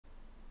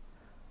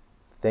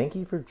Thank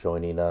you for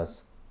joining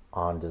us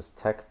on this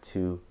Tech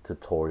 2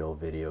 tutorial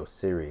video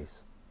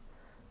series,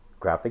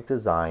 Graphic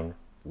Design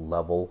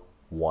Level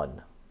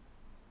 1.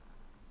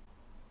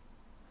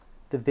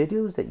 The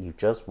videos that you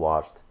just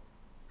watched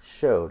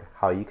showed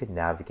how you could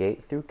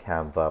navigate through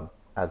Canva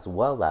as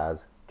well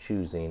as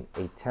choosing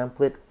a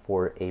template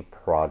for a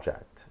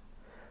project.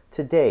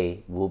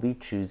 Today, we'll be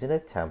choosing a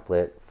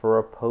template for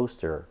a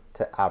poster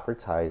to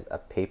advertise a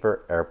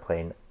paper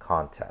airplane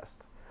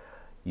contest.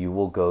 You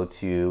will go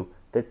to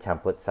the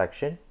template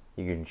section.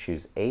 You can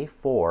choose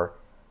A4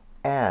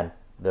 and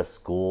the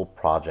school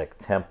project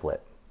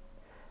template.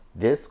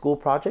 This school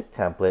project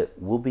template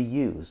will be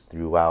used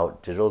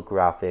throughout digital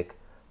graphic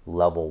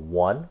level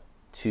 1,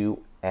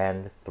 2,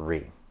 and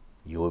 3.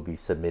 You will be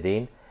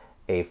submitting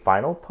a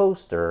final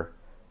poster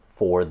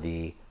for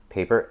the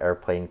paper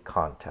airplane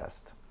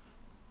contest.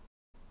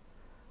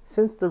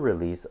 Since the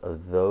release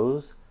of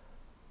those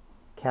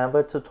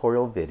Canva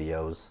tutorial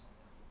videos,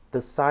 the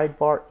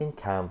sidebar in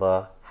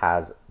Canva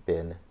has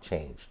been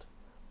changed.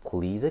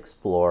 Please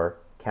explore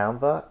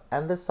Canva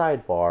and the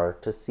sidebar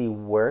to see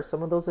where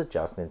some of those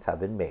adjustments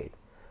have been made.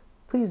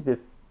 Please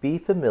be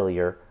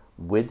familiar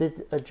with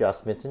the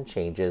adjustments and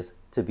changes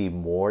to be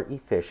more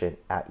efficient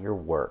at your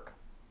work.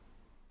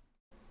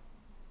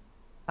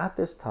 At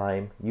this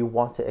time, you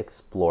want to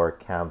explore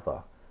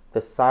Canva, the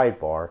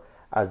sidebar,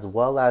 as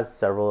well as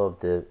several of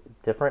the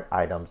different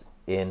items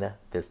in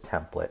this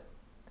template.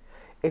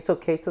 It's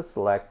okay to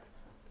select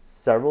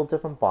several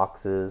different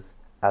boxes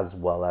as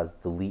well as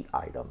delete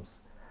items.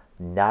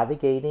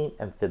 Navigating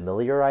and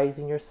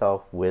familiarizing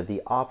yourself with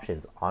the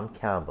options on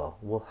Canva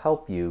will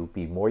help you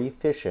be more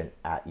efficient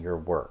at your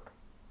work.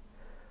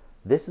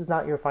 This is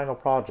not your final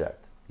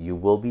project. You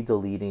will be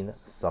deleting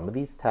some of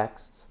these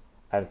texts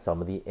and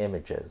some of the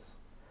images.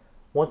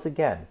 Once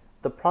again,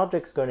 the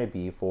project's going to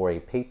be for a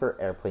paper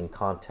airplane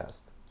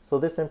contest, so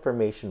this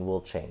information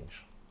will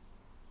change.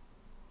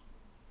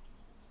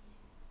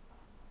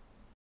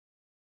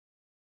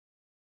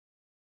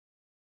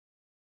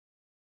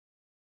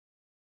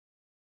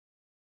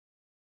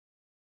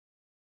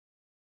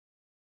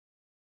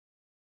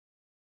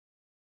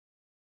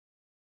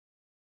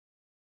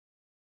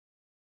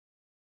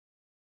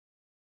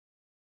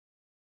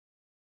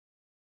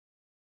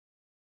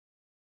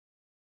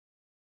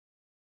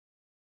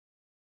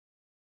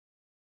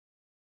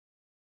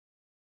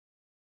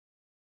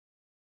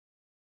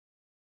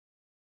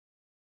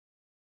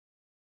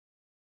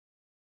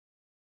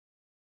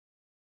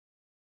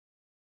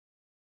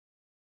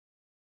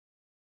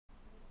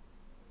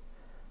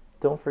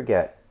 Don't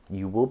forget,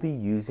 you will be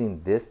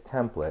using this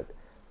template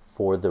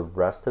for the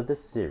rest of the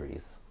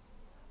series.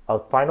 A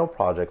final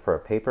project for a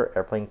paper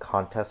airplane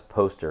contest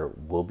poster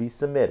will be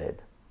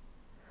submitted,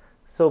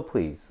 so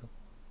please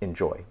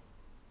enjoy.